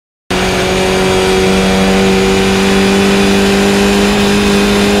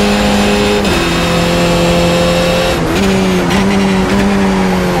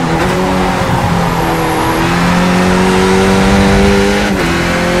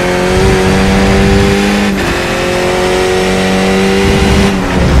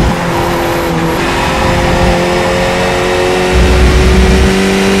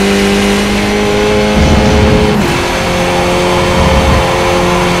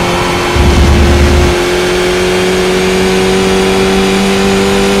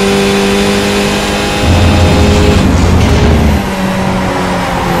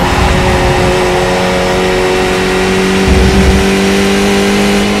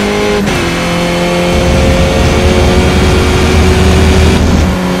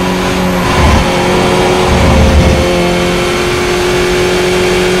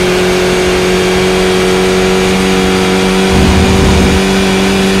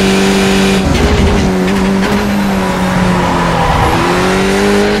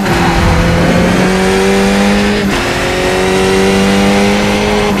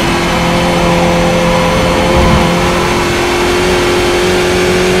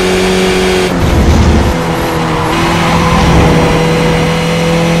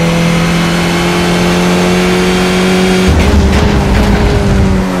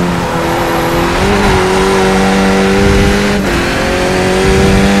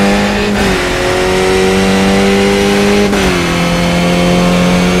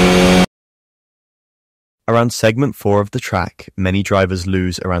Around segment 4 of the track, many drivers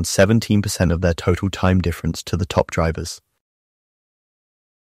lose around 17% of their total time difference to the top drivers.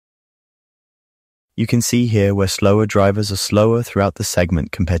 You can see here where slower drivers are slower throughout the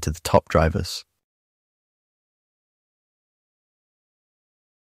segment compared to the top drivers.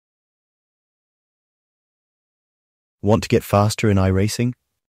 Want to get faster in iRacing?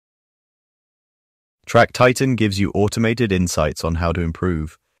 Track Titan gives you automated insights on how to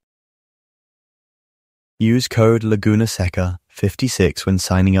improve. Use code Laguna Seca 56 when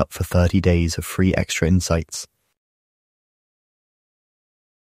signing up for 30 days of free extra insights.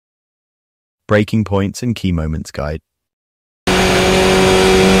 Breaking points and key moments guide.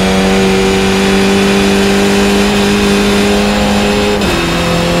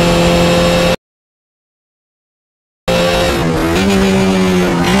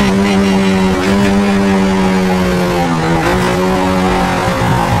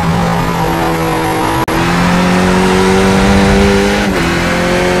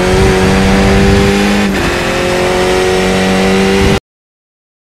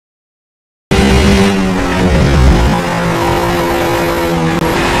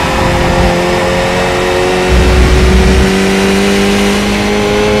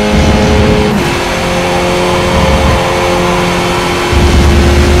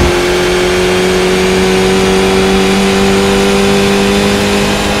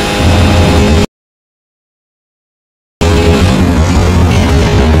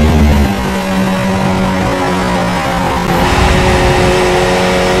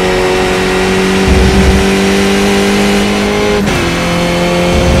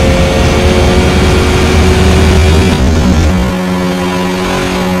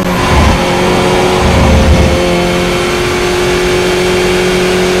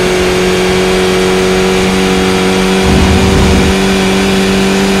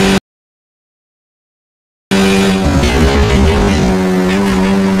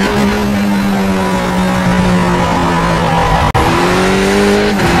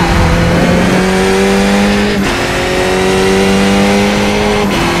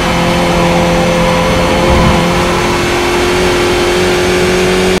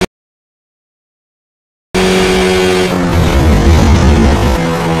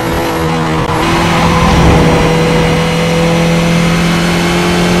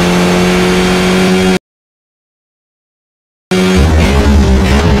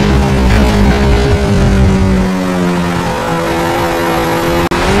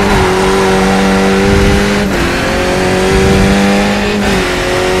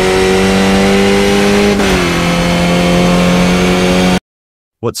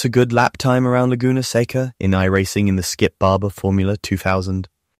 What's a good lap time around Laguna Seca in iRacing in the Skip Barber Formula 2000?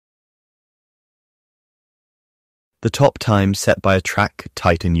 The top time set by a Track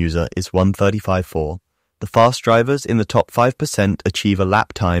Titan user is 1:35.4. The fast drivers in the top 5% achieve a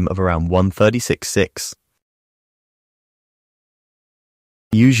lap time of around 1:36.6.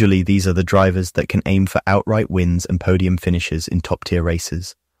 Usually these are the drivers that can aim for outright wins and podium finishes in top-tier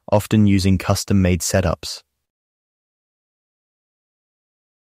races, often using custom-made setups.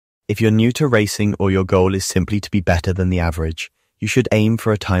 If you're new to racing or your goal is simply to be better than the average, you should aim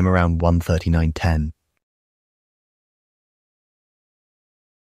for a time around 1:39.10.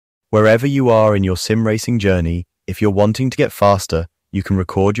 Wherever you are in your sim racing journey, if you're wanting to get faster, you can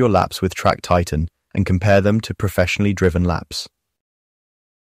record your laps with Track Titan and compare them to professionally driven laps.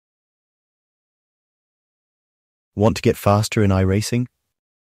 Want to get faster in iRacing?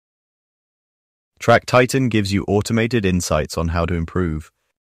 Track Titan gives you automated insights on how to improve.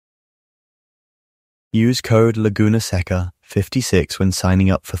 Use code Laguna Seca 56 when signing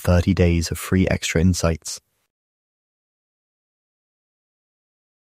up for 30 days of free extra insights.